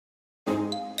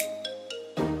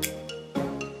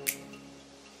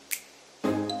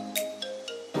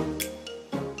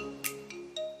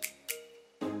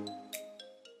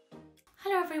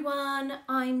everyone,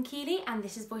 I'm Kealy and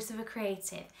this is Voice of a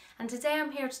Creative, and today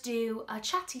I'm here to do a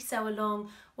chatty sew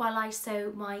along while I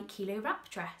sew my Kielo Wrap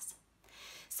Dress.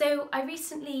 So I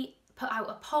recently put out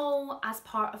a poll as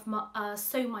part of my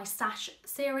Sew My Stash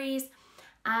series,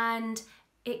 and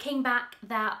it came back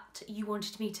that you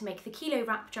wanted me to make the Kielo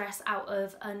Wrap Dress out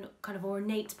of a kind of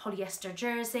ornate polyester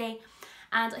jersey.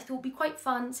 And I thought it'd be quite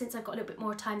fun, since I've got a little bit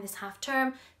more time this half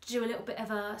term, to do a little bit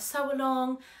of a sew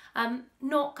along.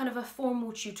 Not kind of a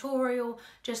formal tutorial,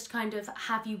 just kind of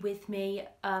have you with me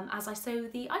as I sew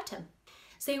the item.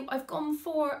 So I've gone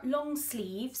for long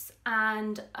sleeves,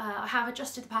 and I have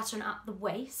adjusted the pattern at the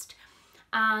waist,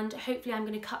 and hopefully I'm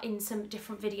going to cut in some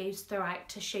different videos throughout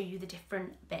to show you the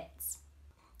different bits.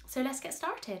 So let's get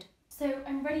started. So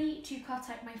I'm ready to cut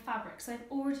out my fabric, so I've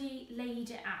already laid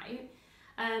it out.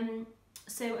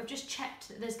 So I've just checked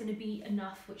that there's going to be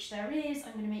enough, which there is.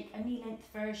 I'm going to make a knee-length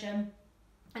version,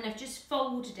 and I've just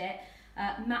folded it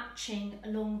matching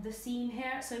along the seam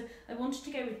here. So I wanted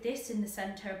to go with this in the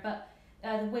centre, but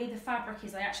the way the fabric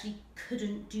is, I actually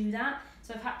couldn't do that.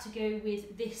 So I've had to go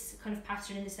with this kind of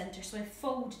pattern in the centre. So I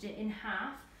folded it in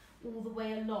half all the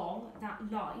way along that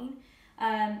line,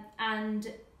 and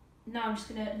now I'm just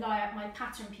going to lie out my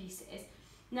pattern pieces.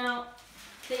 Now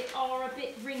they are a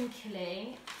bit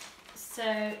wrinkly, so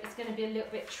it's going to be a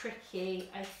little bit tricky,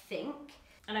 I think.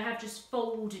 And I have just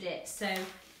folded it, so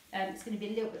it's going to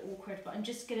be a little bit awkward, but I'm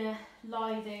just going to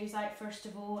lie those out first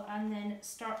of all and then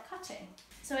start cutting.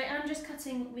 So I am just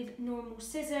cutting with normal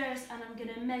scissors, and I'm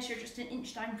going to measure just 1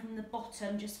 inch down from the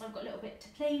bottom, just so I've got a little bit to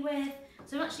play with.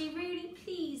 So I'm actually really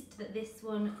pleased that this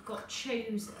one got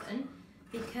chosen,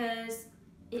 because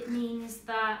it means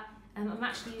that I'm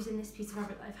actually using this piece of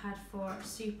fabric that I've had for a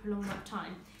super long amount of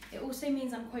time. It also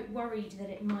means I'm quite worried that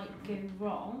it might go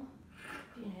wrong.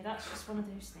 You know, that's just one of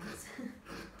those things.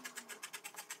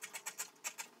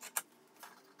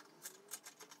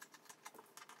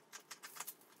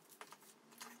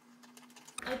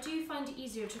 I do find it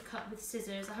easier to cut with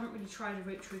scissors. I haven't really tried a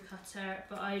rotary cutter,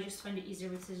 but I just find it easier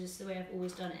with scissors, the way I've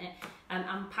always done it,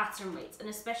 and pattern weights. And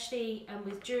especially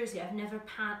with jersey, I've never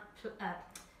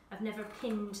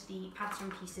pinned the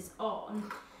pattern pieces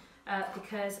on,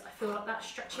 because I feel like that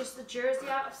stretches the jersey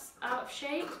out of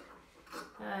shape.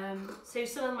 So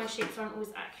some of my shapes aren't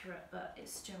always accurate, but it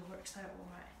still works out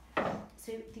alright.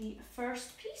 So the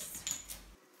first piece.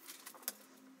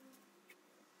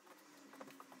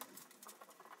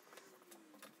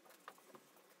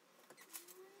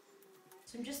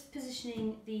 So I'm just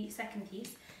positioning the second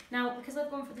piece. Now, because I've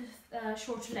gone for the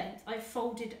shorter length, I've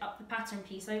folded up the pattern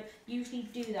piece. I usually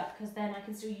do that because then I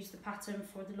can still use the pattern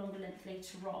for the longer length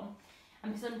later on.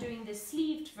 And because I'm doing the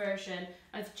sleeved version,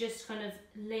 I've just kind of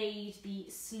laid the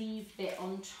sleeve bit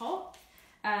on top,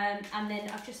 and then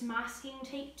I've just masking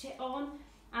taped it on.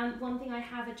 And one thing I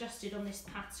have adjusted on this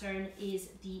pattern is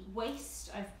the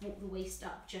waist. I've brought the waist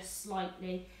up just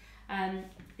slightly,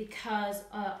 because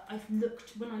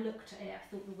when I looked at it,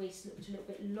 I thought the waist looked a little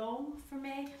bit long for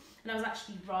me, and I was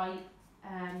actually right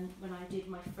when I did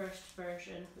my first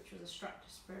version, which was a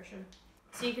strapless version.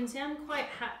 So you can see I'm quite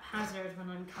haphazard when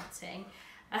I'm cutting.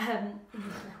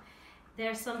 There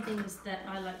are some things that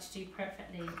I like to do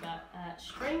perfectly, but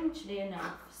strangely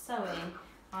enough, sewing,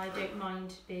 I don't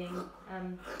mind doing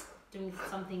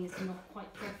some things not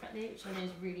quite perfectly, which I know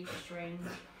is really strange.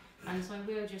 And so I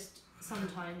will just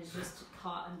sometimes just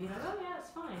cut and be like, oh yeah, it's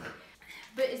fine.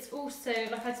 But it's also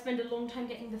like I spend a long time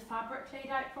getting the fabric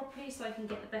laid out properly so I can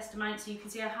get the best amount. So you can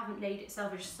see I haven't laid it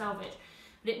salvage,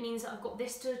 but it means that I've got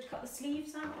this to cut the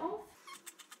sleeves out of.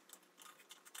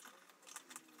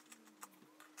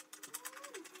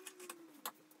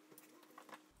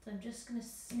 So I'm just going to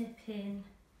snip in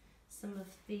some of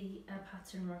the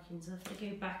pattern markings. I have to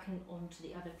go back and onto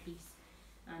the other piece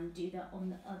and do that on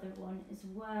the other one as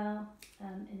well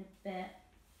in a bit.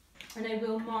 And I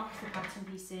will mark the pattern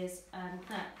pieces and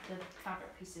the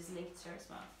fabric pieces later as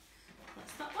well.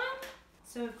 That's that one.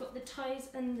 So I've got the ties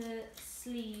and the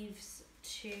sleeves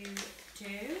to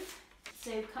do.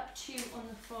 So cut 2 on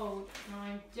the fold. Now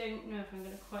I don't know if I'm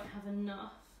going to quite have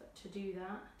enough to do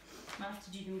that. I might have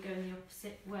to do them going the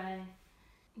opposite way,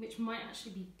 which might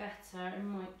actually be better. I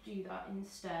might do that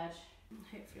instead.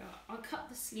 Hopefully I'll cut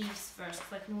the sleeves first,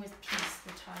 because I can always piece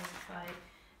the ties if I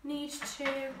need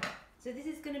to. So this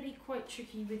is going to be quite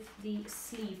tricky with the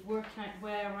sleeve, working out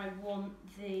where I want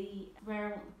the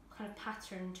kind of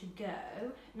pattern to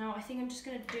go. Now I think I'm just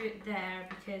going to do it there,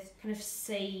 because it kind of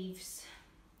saves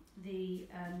the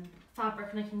fabric,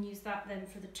 and I can use that then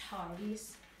for the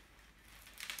ties.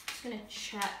 Just going to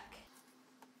check.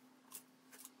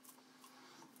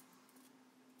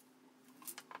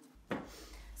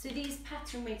 So these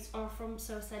pattern weights are from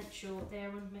So Essential.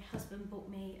 They're one my husband bought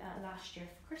me last year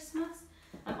for Christmas.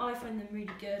 I find them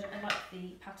really good. I like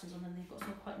the patterns on them. They've got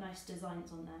some quite nice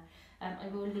designs on there. I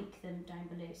will link them down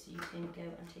below so you can go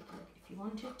and take a look if you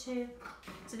wanted to.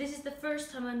 So this is the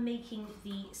first time I'm making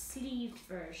the sleeved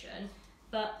version,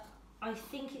 but I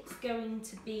think it's going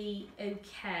to be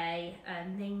okay.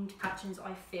 Named patterns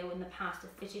I feel in the past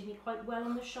have fitted me quite well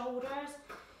on the shoulders,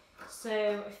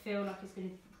 so I feel like it's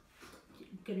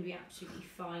going to be absolutely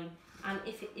fine. And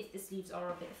if the sleeves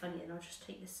are a bit funny, then I'll just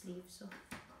take the sleeves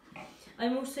off.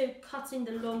 I'm also cutting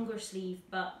the longer sleeve,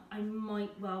 but I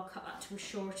might well cut that to a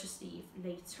shorter sleeve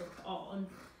later on,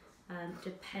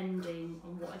 depending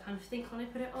on what I kind of think when I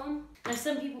put it on. Now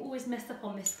some people always mess up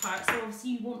on this part, so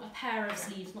obviously you want a pair of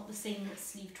sleeves, not the same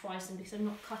sleeve twice, and because I'm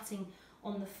not cutting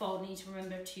on the fold, I need to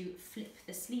remember to flip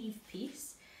the sleeve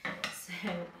piece. So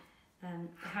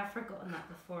I have forgotten that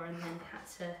before and then had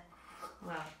to,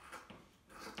 well,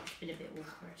 it's been a bit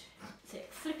awkward. So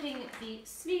flipping the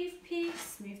sleeve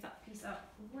piece, move that piece out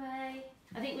of the way.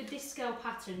 I think with this scale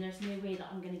pattern, there's no way that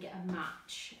I'm going to get a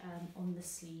match on the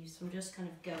sleeves. So I'm just kind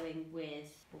of going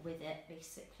with it,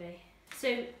 basically.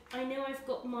 So I know I've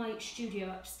got my studio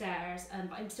upstairs,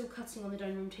 but I'm still cutting on the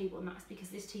dining room table, and that's because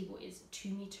this table is 2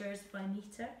 meters by a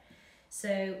meter. So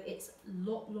it's a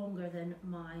lot longer than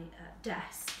my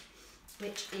desk,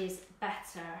 which is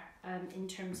better in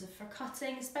terms of for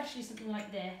cutting, especially something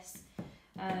like this.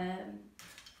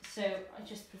 So I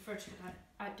just prefer to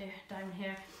cut down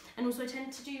here. And also I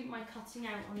tend to do my cutting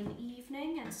out on an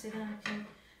evening, and so then I can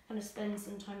kind of spend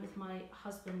some time with my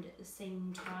husband at the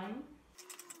same time.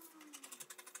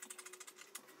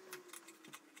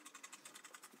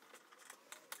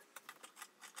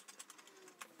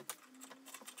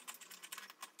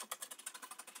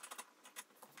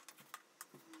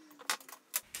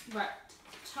 Right,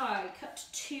 tie, cut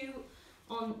 2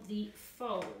 on the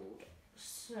fold.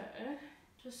 So,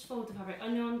 just fold the fabric. I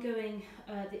know I'm going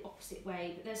the opposite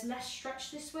way, but there's less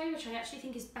stretch this way, which I actually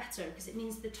think is better because it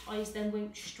means the ties then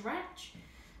won't stretch.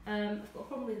 I've got a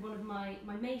problem with one of my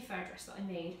Mayfair dress that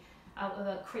I made out of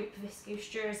a crepe viscose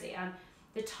jersey, and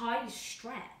the ties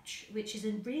stretch, which is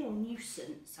a real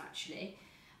nuisance actually.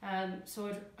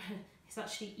 So it's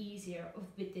actually easier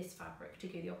with this fabric to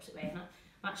go the opposite way, and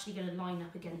I'm actually going to line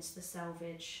up against the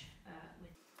selvage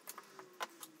with.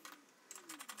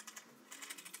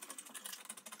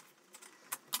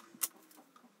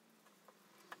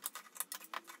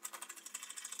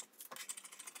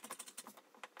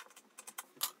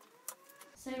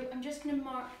 So I'm just going to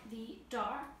mark the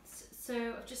darts.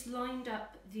 So I've just lined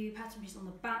up the pattern piece on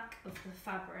the back of the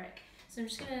fabric. So I'm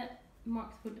just going to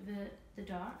mark the point of the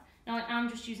dart. Now I am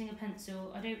just using a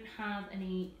pencil. I don't have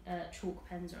any chalk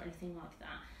pens or anything like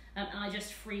that. And I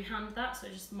just freehand that, so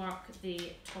I just mark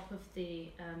the top of the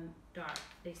dart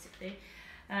basically.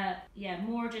 Yeah,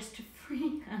 more just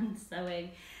freehand sewing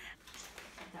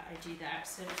that I do there.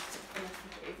 So just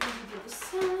over the other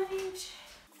side.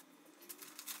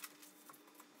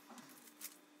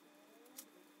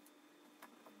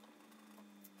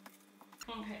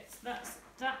 Okay, so that's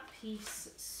that piece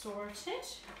sorted.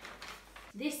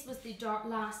 This was the dart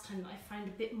last time that I found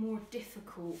a bit more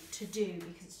difficult to do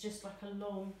because it's just like a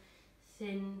long,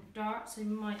 thin dart, so I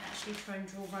might actually try and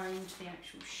draw around the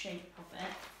actual shape of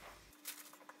it.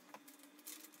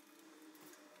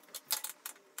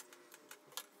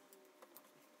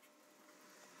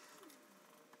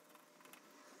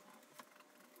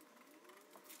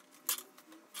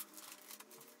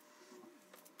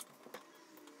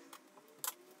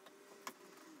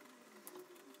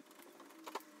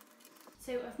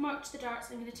 So I've marked the darts.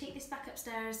 I'm going to take this back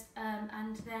upstairs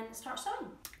and then start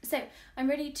sewing. So I'm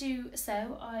ready to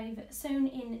sew. I've sewn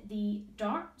in the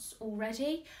darts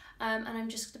already and I'm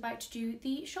just about to do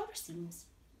the shoulder seams.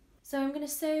 So I'm going to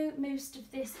sew most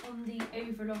of this on the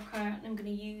overlocker, and I'm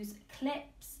going to use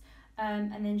clips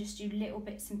and then just do little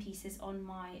bits and pieces on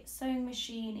my sewing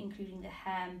machine, including the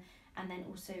hem, and then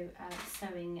also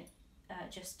sewing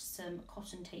just some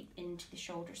cotton tape into the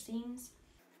shoulder seams.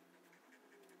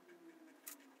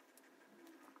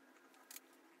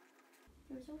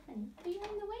 Are you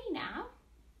on the way now?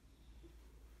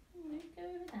 Go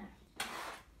over there.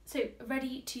 So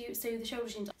ready to sew the shoulder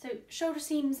seams. So shoulder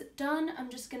seams done. I'm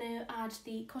just going to add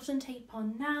the cotton tape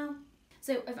on now.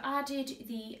 So I've added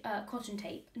the cotton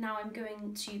tape. Now I'm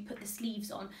going to put the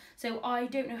sleeves on. So I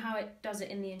don't know how it does it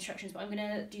in the instructions, but I'm going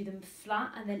to do them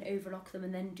flat and then overlock them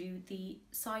and then do the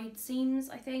side seams,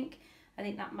 I think. I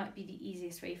think that might be the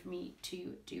easiest way for me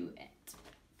to do it.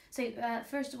 So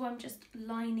first of all, I'm just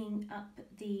lining up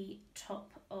the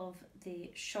top of the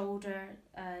shoulder,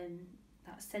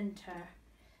 that centre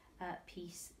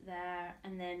piece there,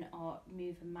 and then I'll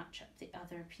move and match up the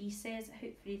other pieces.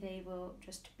 Hopefully they will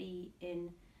just be in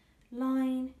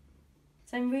line.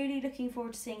 So I'm really looking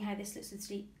forward to seeing how this looks with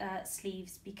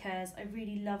sleeves, because I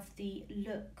really love the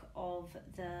look of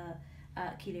the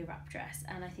Kielo Wrap Dress,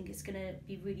 and I think it's going to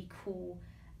be really cool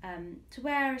to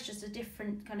wear. It's just a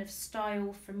different kind of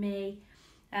style for me,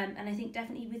 and I think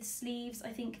definitely with sleeves, I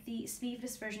think the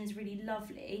sleeveless version is really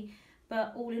lovely,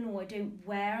 but all in all I don't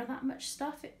wear that much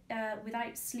stuff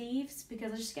without sleeves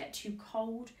because I just get too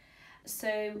cold.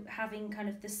 So having kind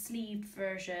of the sleeved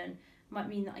version might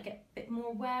mean that I get a bit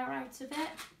more wear out of it.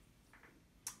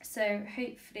 So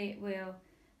hopefully it will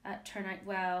turn out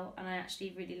well, and I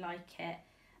actually really like it.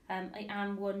 I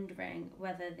am wondering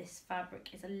whether this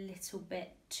fabric is a little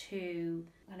bit too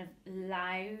kind of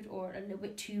loud or a little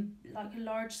bit too like a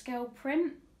large scale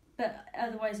print, but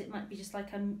otherwise it might be just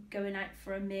like I'm going out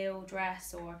for a meal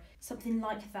dress or something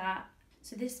like that.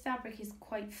 So this fabric is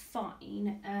quite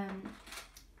fine,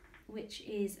 which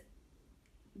is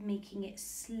making it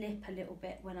slip a little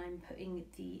bit when I'm putting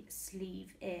the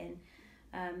sleeve in.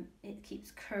 It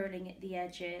keeps curling at the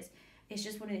edges. It's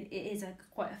just it is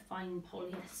quite a fine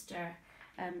polyester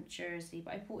jersey,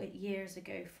 but I bought it years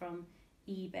ago from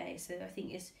eBay, so I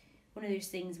think it's one of those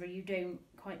things where you don't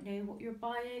quite know what you're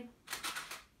buying.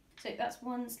 So that's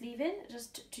one sleeve in.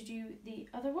 Just to do the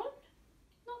other one.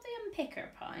 Not the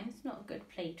unpicker pie, it's not a good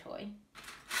play toy.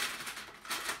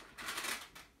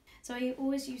 So I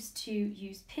always used to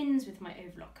use pins with my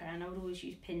overlocker, and I would always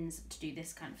use pins to do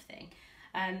this kind of thing.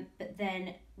 But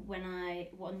then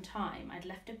one time I'd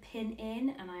left a pin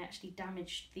in and I actually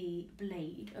damaged the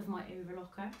blade of my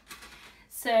overlocker.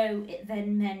 So it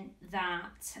then meant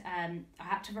that I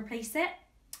had to replace it,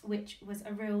 which was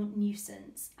a real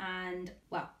nuisance. And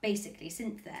well, basically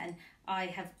since then I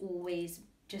have always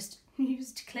just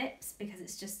used clips because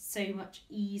it's just so much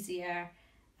easier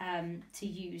to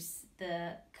use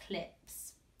the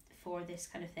clips for this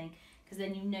kind of thing, because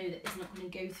then you know that it's not going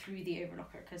to go through the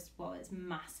overlocker because, well, it's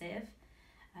massive.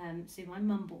 So my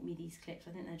mum bought me these clips.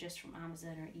 I think they're just from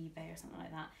Amazon or eBay or something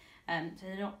like that. So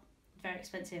they're not very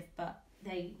expensive, but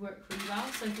they work really well.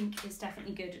 So I think it's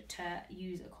definitely good to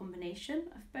use a combination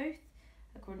of both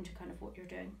according to kind of what you're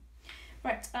doing.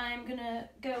 Right, I'm going to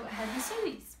go ahead and sew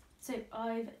these. So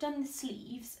I've done the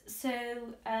sleeves. So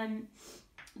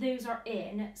those are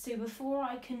in. So before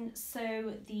I can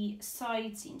sew the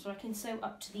side seams, or I can sew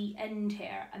up to the end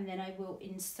here, and then I will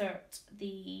insert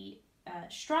the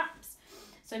straps.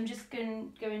 So I'm just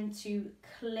going to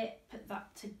clip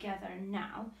that together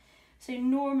now. So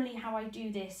normally how I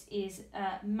do this is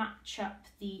match up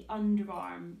the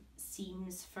underarm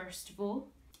seams first of all,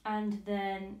 and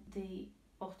then the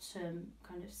bottom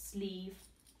kind of sleeve,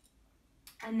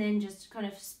 and then just kind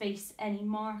of space any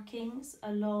markings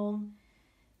along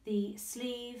the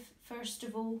sleeve first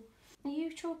of all. Are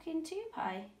you talking too,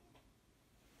 Pie?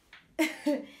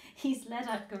 He's laid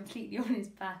out completely on his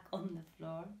back on the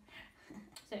floor.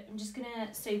 So I'm just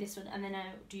gonna sew this one and then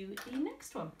I'll do the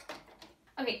next one.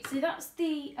 Okay, so that's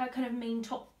the kind of main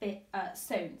top bit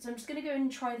sewn. So I'm just gonna go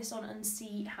and try this on and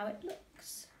see how it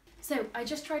looks. So I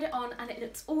just tried it on and it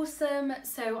looks awesome.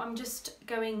 So I'm just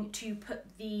going to put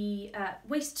the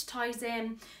waist ties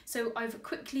in. So I've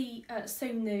quickly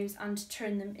sewn those and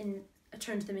turned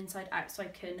them inside out so I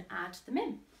can add them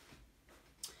in.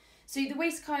 So the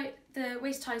waist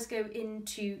ties go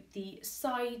into the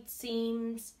side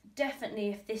seams. Definitely,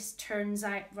 if this turns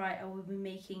out right, I will be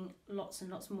making lots and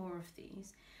lots more of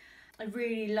these. I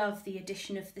really love the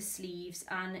addition of the sleeves,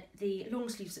 and the long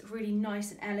sleeves look really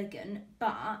nice and elegant,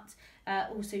 but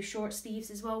also short sleeves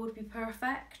as well would be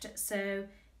perfect. So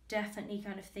definitely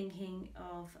kind of thinking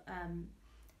of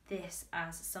this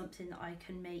as something that I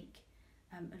can make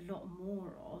a lot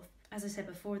more of. As I said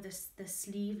before, the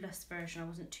sleeveless version I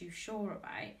wasn't too sure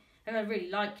about. Like, I really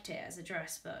liked it as a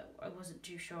dress, but I wasn't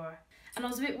too sure. And I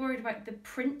was a bit worried about the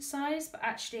print size, but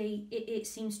actually it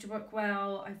seems to work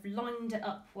well. I've lined it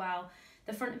up well.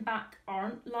 The front and back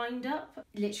aren't lined up.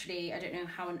 Literally, I don't know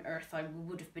how on earth I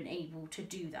would have been able to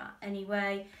do that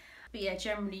anyway. But yeah,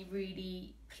 generally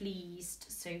really pleased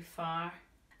so far.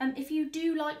 If you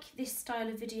do like this style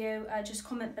of video, just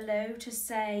comment below to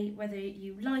say whether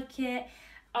you like it.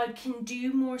 I can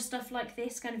do more stuff like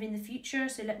this kind of in the future,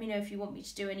 so let me know if you want me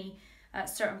to do any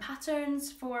certain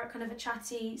patterns for kind of a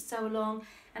chatty sew along,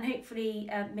 and hopefully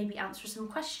maybe answer some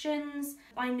questions.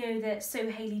 I know that So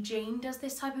Hayley Jane does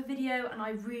this type of video and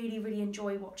I really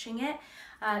enjoy watching it,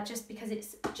 just because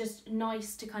it's just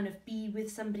nice to kind of be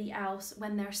with somebody else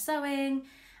when they're sewing,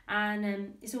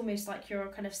 and it's almost like you're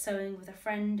kind of sewing with a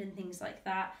friend and things like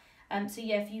that. So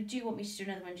yeah, if you do want me to do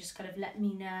another one, just kind of let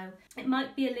me know. It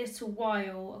might be a little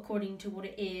while according to what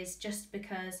it is, just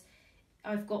because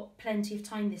I've got plenty of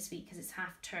time this week because it's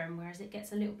half term, whereas it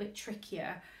gets a little bit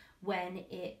trickier when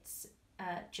it's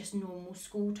just normal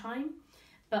school time.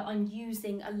 But I'm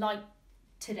using a light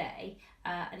today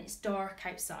and it's dark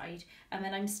outside, and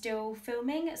then I'm still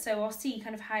filming, so I'll see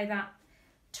kind of how that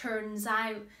turns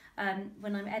out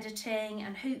when I'm editing,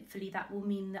 and hopefully that will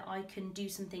mean that I can do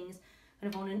some things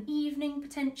kind of on an evening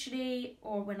potentially,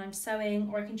 or when I'm sewing,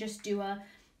 or I can just do a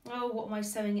what am I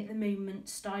sewing at the moment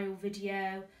style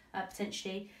video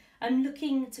potentially. I'm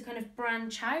looking to kind of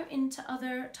branch out into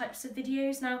other types of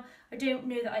videos. Now, I don't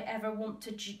know that I ever want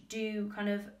to do kind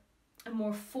of a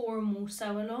more formal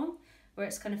sew along where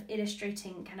it's kind of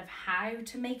illustrating kind of how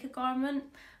to make a garment.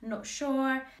 I'm not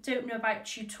sure. Don't know about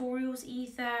tutorials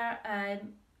either.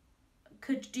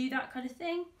 Could do that kind of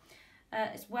thing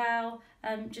as well.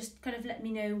 Just kind of let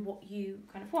me know what you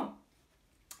kind of want.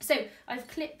 So I've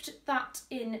clipped that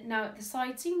in now at the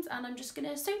side seams, and I'm just going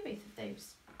to sew both of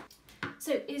those.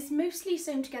 So it's mostly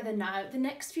sewn together now. The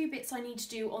next few bits I need to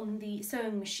do on the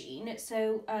sewing machine.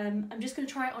 So I'm just going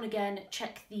to try it on again,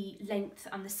 check the length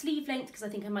and the sleeve length, because I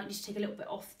think I might need to take a little bit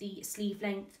off the sleeve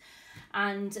length.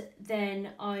 And then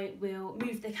I will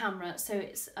move the camera so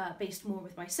it's based more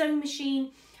with my sewing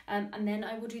machine, and then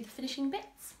I will do the finishing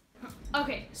bits.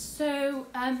 Okay, so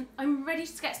I'm ready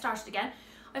to get started again.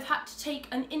 I've had to take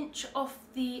 1 inch off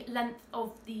the length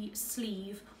of the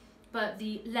sleeve, but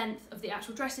the length of the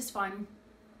actual dress is fine.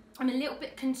 I'm a little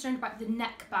bit concerned about the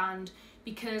neckband,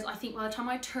 because I think by the time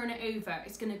I turn it over,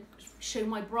 it's going to show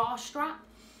my bra strap.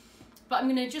 But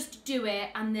I'm going to just do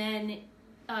it and then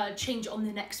change it on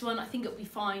the next one. I think it'll be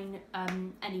fine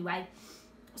anyway.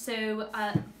 So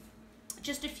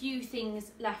just a few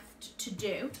things left to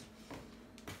do.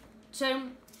 So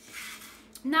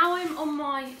now I'm on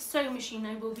my sewing machine,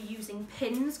 I will be using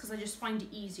pins because I just find it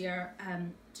easier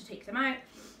to take them out.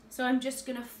 So I'm just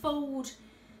going to fold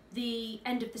the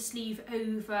end of the sleeve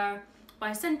over by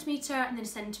 1 centimetre and then 1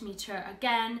 centimetre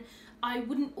again. I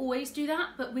wouldn't always do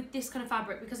that, but with this kind of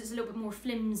fabric, because it's a little bit more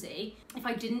flimsy, if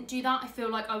I didn't do that, I feel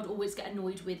like I would always get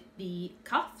annoyed with the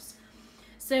cuffs.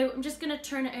 So I'm just going to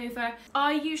turn it over.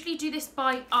 I usually do this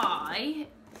by eye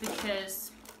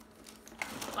because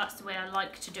that's the way I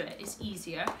like to do it, it's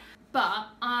easier. But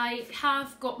I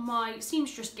have got my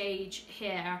seamstress gauge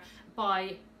here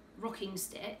by Rocking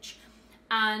Stitch,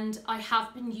 and I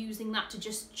have been using that to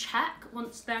just check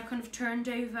once they're kind of turned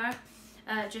over,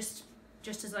 just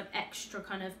as like extra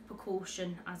kind of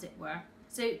precaution, as it were.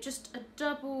 So just a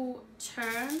double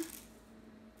turn,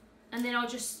 and then I'll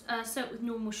just sew it with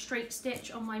normal straight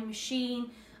stitch on my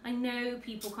machine. I know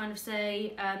people kind of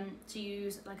say to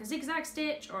use like a zigzag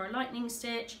stitch or a lightning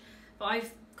stitch, but I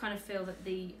kind of feel that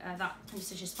the that kind of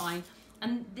stitch is fine.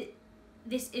 And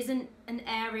this isn't an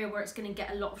area where it's going to get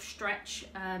a lot of stretch.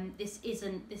 This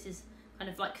is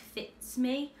kind of like fits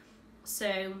me,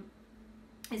 so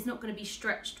it's not going to be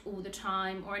stretched all the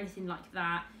time or anything like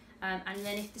that. And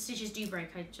then if the stitches do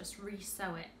break, I just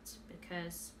re-sew it,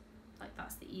 because like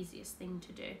that's the easiest thing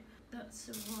to do. That's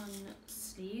one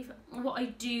sleeve. What I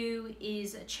do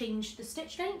is change the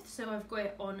stitch length, so I've got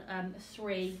it on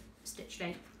 3 stitch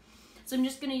length. So I'm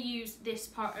just going to use this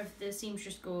part of the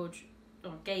seamstress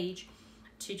gauge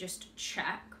to just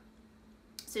check.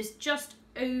 So it's just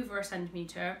over 1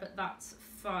 centimetre, but that's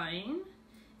fine.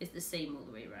 It's the same all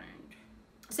the way around.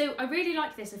 So I really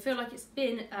like this. I feel like it's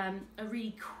been a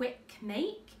really quick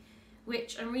make,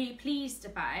 which I'm really pleased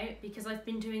about, because I've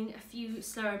been doing a few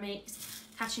slower makes,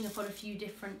 catching up on a few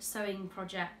different sewing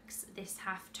projects this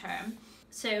half term.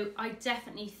 So I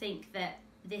definitely think that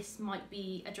this might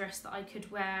be a dress that I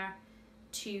could wear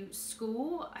to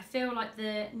school. I feel like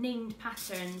the named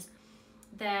patterns,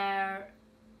 they're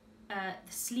the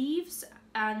sleeves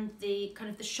and the kind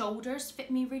of the shoulders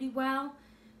fit me really well,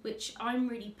 which I'm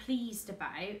really pleased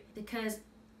about, because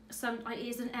it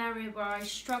is an area where I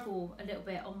struggle a little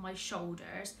bit on my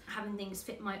shoulders, having things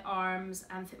fit my arms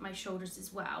and fit my shoulders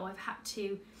as well. I've had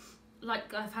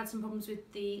some problems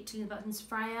with the Tilly Buttons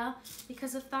Freya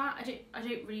because of that. I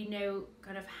don't really know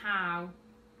kind of how.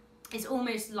 It's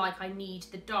almost like I need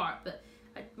the dart, but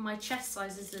my chest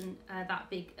size isn't that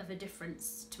big of a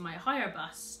difference to my higher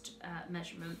bust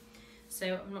measurement,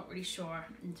 so I'm not really sure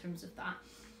in terms of that.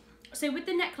 So with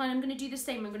the neckline, I'm going to do the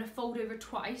same. I'm going to fold over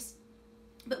twice,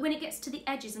 but when it gets to the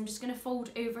edges, I'm just going to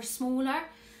fold over smaller,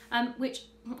 which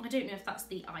I don't know if that's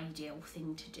the ideal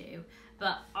thing to do,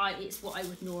 but it's what I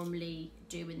would normally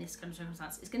do in this kind of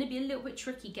circumstance. It's going to be a little bit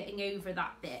tricky getting over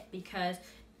that bit because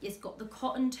it's got the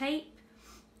cotton tape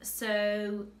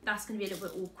So that's going to be a little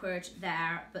bit awkward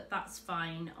there, but that's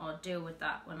fine. I'll deal with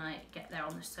that when I get there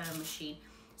on the sewing machine.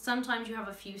 Sometimes you have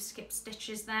a few skip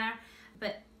stitches there,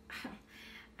 but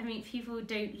I mean, people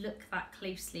don't look that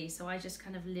closely, so I just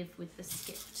kind of live with the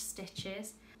skipped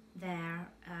stitches there,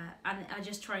 and I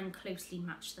just try and closely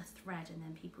match the thread, and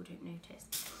then people don't notice.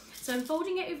 So I'm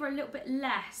folding it over a little bit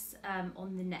less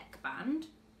on the neckband,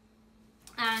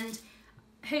 and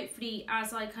hopefully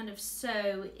as I kind of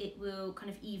sew it will kind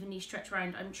of evenly stretch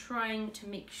around. I'm trying to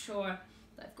make sure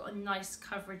that I've got a nice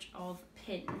coverage of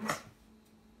pins.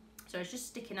 So it's just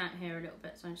sticking out here a little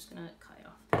bit, so I'm just going to cut it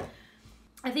off.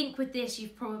 I think with this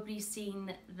you've probably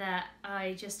seen that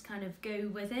I just kind of go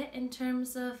with it in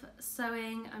terms of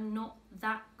sewing. I'm not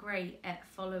that great at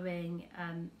following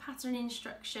pattern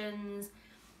instructions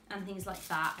and things like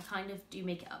that. I kind of do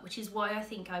make it up, which is why I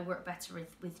think I work better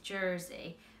with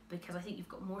jersey, because I think you've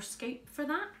got more scope for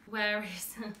that.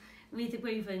 Whereas with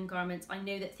woven garments, I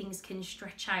know that things can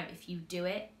stretch out if you do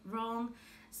it wrong.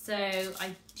 So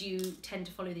I do tend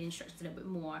to follow the instructions a little bit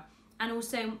more. And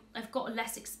also I've got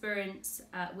less experience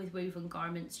with woven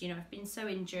garments. You know, I've been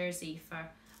sewing jersey for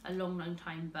a long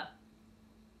time, but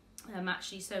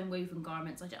actually sewing woven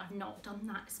garments, I've not done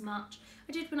that as much.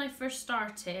 I did when I first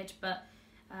started, but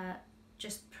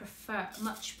just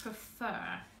much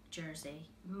prefer jersey,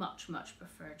 much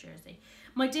prefer jersey.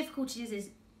 My difficulty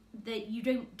is that you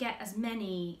don't get as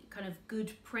many kind of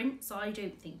good prints, I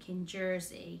don't think, in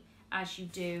jersey as you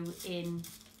do in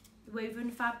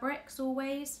woven fabrics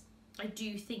always. I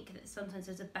do think that sometimes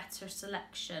there's a better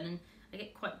selection, and I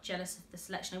get quite jealous of the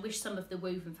selection. I wish some of the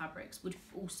woven fabrics would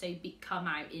also come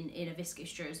out in a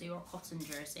viscose jersey or a cotton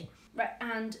jersey. Right,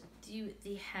 and do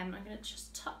the hem. I'm going to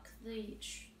just tuck the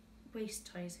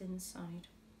waist ties inside.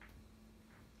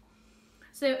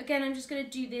 So again, I'm just going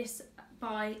to do this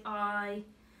by eye.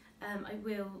 I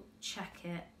will check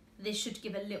it. This should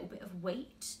give a little bit of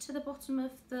weight to the bottom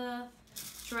of the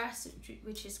dress,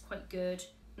 which is quite good.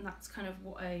 And that's kind of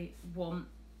what I want.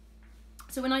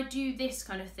 So when I do this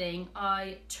kind of thing,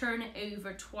 I turn it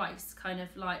over twice, kind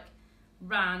of like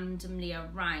randomly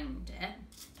around it.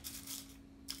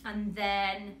 And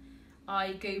then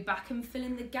I go back and fill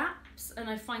in the gaps, and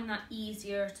I find that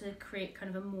easier to create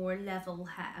kind of a more level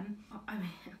hem. I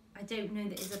mean, I don't know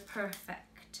that it's a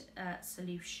perfect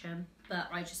solution, but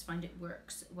I just find it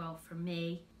works well for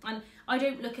me. And I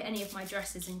don't look at any of my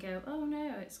dresses and go, oh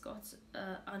no, it's got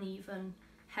uneven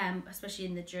hem, especially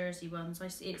in the jersey ones.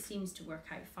 It seems to work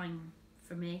out fine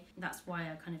for me. That's why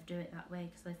I kind of do it that way,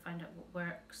 because I find out what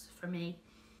works for me.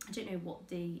 I don't know what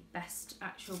the best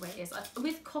actual way is.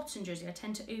 With cotton jersey, I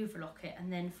tend to overlock it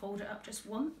and then fold it up just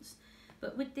once.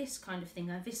 But with this kind of thing,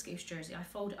 a viscose jersey, I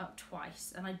fold it up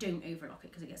twice, and I don't overlock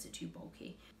it because it gets it too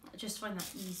bulky. I just find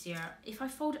that easier. If I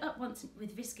fold it up once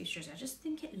with viscose jersey, I just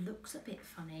think it looks a bit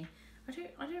funny. I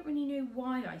don't really know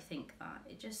why I think that.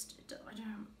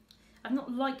 I've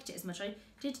not liked it as much. I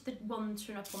did the one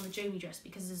turn up on the Janome dress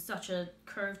because it's such a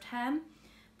curved hem,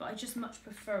 but I just much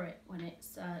prefer it when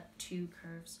it's two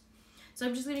curves. So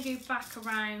I'm just going to go back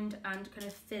around and kind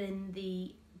of fill in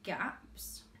the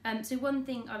gaps. So one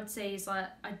thing I would say is well,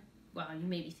 you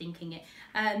may be thinking it,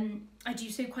 I do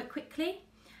sew quite quickly,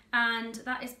 and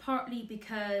that is partly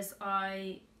because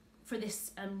for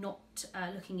this I'm not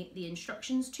looking at the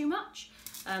instructions too much.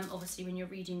 Obviously when you're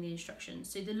reading the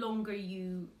instructions, so the longer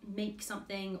you make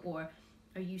something or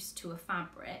are used to a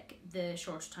fabric, the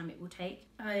shorter time it will take.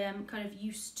 I am kind of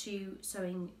used to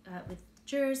sewing with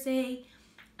jersey,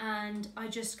 and I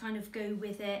just kind of go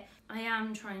with it. I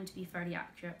am trying to be fairly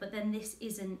accurate, but then this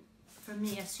isn't, for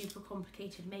me, a super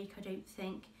complicated make, I don't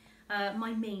think.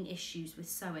 My main issues with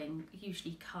sewing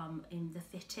usually come in the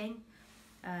fitting,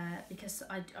 because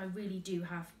I really do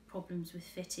have problems with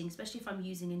fitting, especially if I'm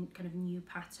using a kind of new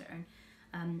pattern.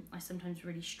 I sometimes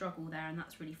really struggle there, and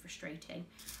that's really frustrating.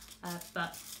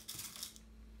 But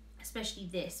especially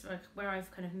this, where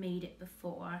I've kind of made it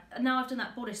before. And now I've done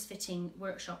that bodice fitting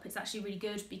workshop, it's actually really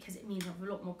good because it means I have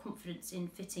a lot more confidence in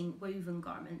fitting woven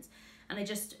garments. And I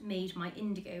just made my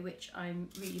indigo, which I'm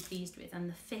really pleased with, and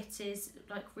the fit is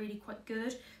like really quite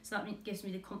good. So that gives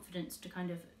me the confidence to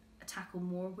kind of tackle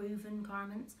more woven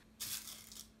garments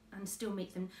and still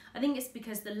make them. I think it's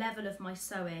because the level of my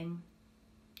sewing,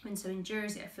 when sewing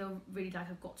jersey, I feel really like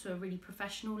I've got to a really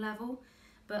professional level.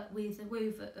 But with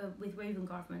woven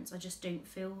garments, I just don't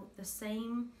feel the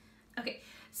same. Okay,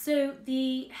 so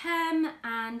the hem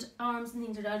and arms and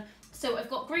things are done. So I've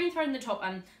got green thread in the top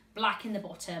and black in the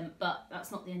bottom, but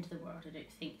that's not the end of the world, I don't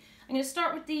think. I'm going to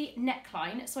start with the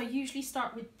neckline. So I usually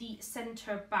start with the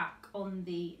centre back on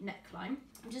the neckline.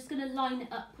 I'm just going to line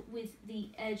it up with the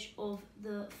edge of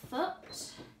the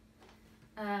foot.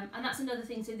 And that's another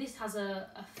thing. So this has a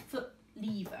foot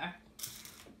lever,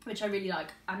 which I really like,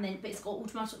 and then but it's got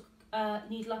automatic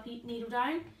needle up, needle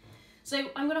down.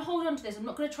 So I'm going to hold on to this. I'm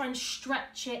not going to try and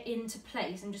stretch it into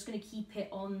place. I'm just going to keep it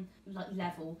on like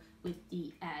level with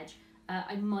the edge.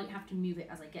 I might have to move it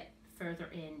as I get further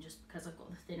in, just because I've got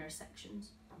the thinner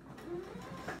sections.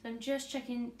 I'm just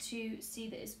checking to see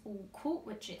that it's all caught,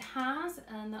 which it has,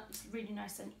 and that's really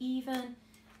nice and even.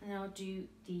 And I'll do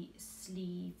the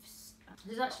sleeves.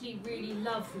 It's actually really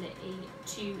lovely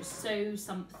to sew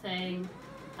something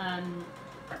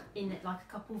in like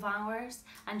a couple of hours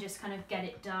and just kind of get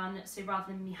it done, so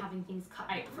rather than me having things cut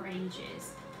out for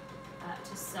ages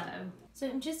to sew. So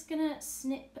I'm just gonna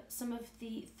snip some of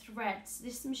the threads.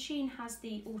 This machine has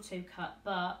the auto cut,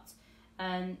 but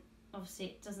obviously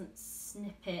it doesn't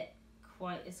snip it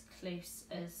quite as close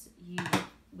as you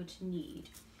would need.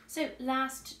 So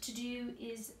last to do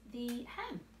is the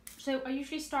hem. So I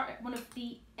usually start at one of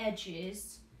the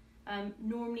edges,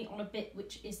 normally on a bit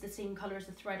which is the same colour as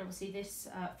the thread. Obviously this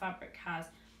fabric has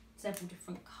several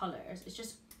different colours. It's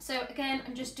just, so again,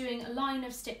 I'm just doing a line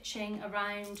of stitching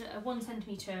around 1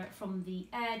 centimetre from the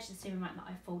edge, the same amount that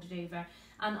I folded over,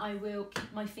 and I will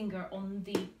keep my finger on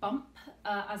the bump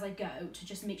as I go to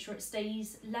just make sure it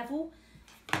stays level.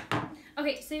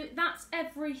 Okay, so that's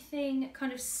everything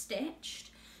kind of stitched.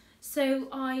 So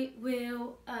I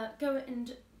will go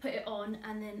and put it on,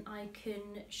 and then I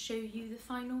can show you the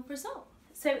final result.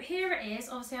 So here it is.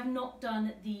 Obviously I've not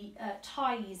done the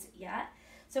ties yet.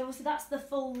 So obviously that's the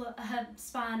full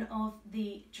span of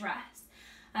the dress.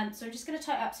 So I'm just going to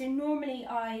tie it up. So normally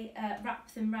I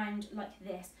wrap them round like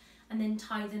this and then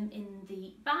tie them in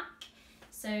the back.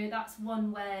 So that's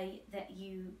one way that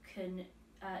you can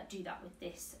do that with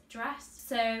this dress.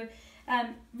 So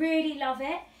really love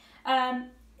it.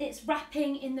 It's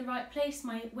wrapping in the right place.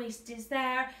 My waist is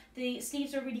there. The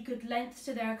sleeves are really good length,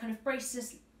 so they're kind of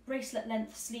bracelet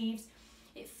length sleeves.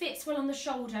 It fits well on the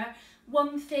shoulder.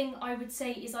 One thing I would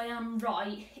say is I am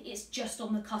right. It's just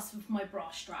on the cusp of my bra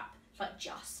strap, like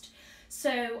just.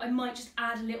 So I might just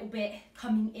add a little bit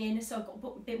coming in, so I've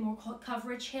got a bit more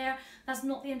coverage here. That's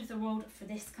not the end of the world for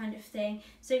this kind of thing.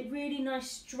 So really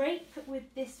nice drape with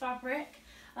this fabric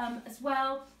as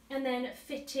well. And then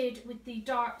fitted with the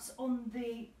darts on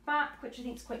the back, which I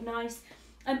think is quite nice.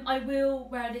 I will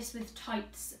wear this with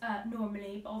tights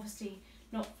normally, but obviously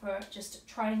not for just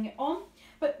trying it on.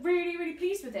 But really, really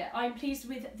pleased with it. I'm pleased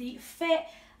with the fit.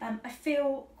 I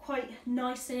feel quite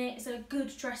nice in it. It's a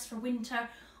good dress for winter,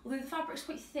 although the fabric's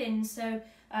quite thin, so,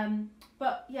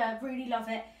 but yeah, really love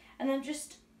it. And then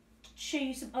just show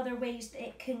you some other ways that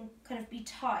it can kind of be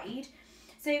tied.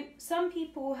 So some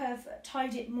people have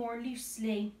tied it more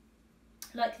loosely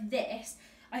like this.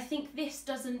 I think this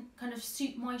doesn't kind of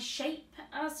suit my shape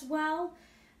as well,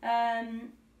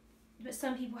 but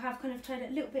some people have kind of tied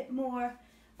it a little bit more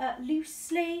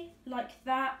loosely like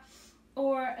that.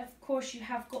 Or of course you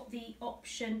have got the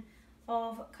option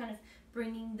of kind of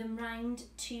bringing them round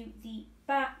to the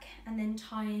back and then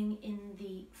tying in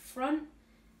the front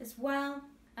as well.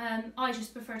 I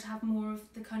just prefer to have more of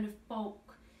the kind of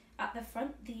bulk at the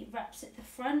front, the wraps at the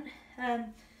front,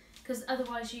 because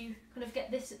otherwise you kind of get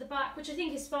this at the back, which I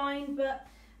think is fine, but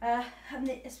I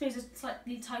suppose a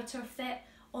slightly tighter fit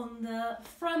on the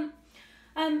front.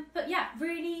 But yeah,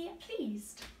 really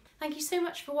pleased. Thank you so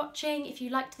much for watching. If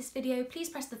you liked this video, please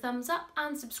press the thumbs up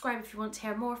and subscribe if you want to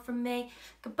hear more from me.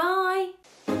 Goodbye!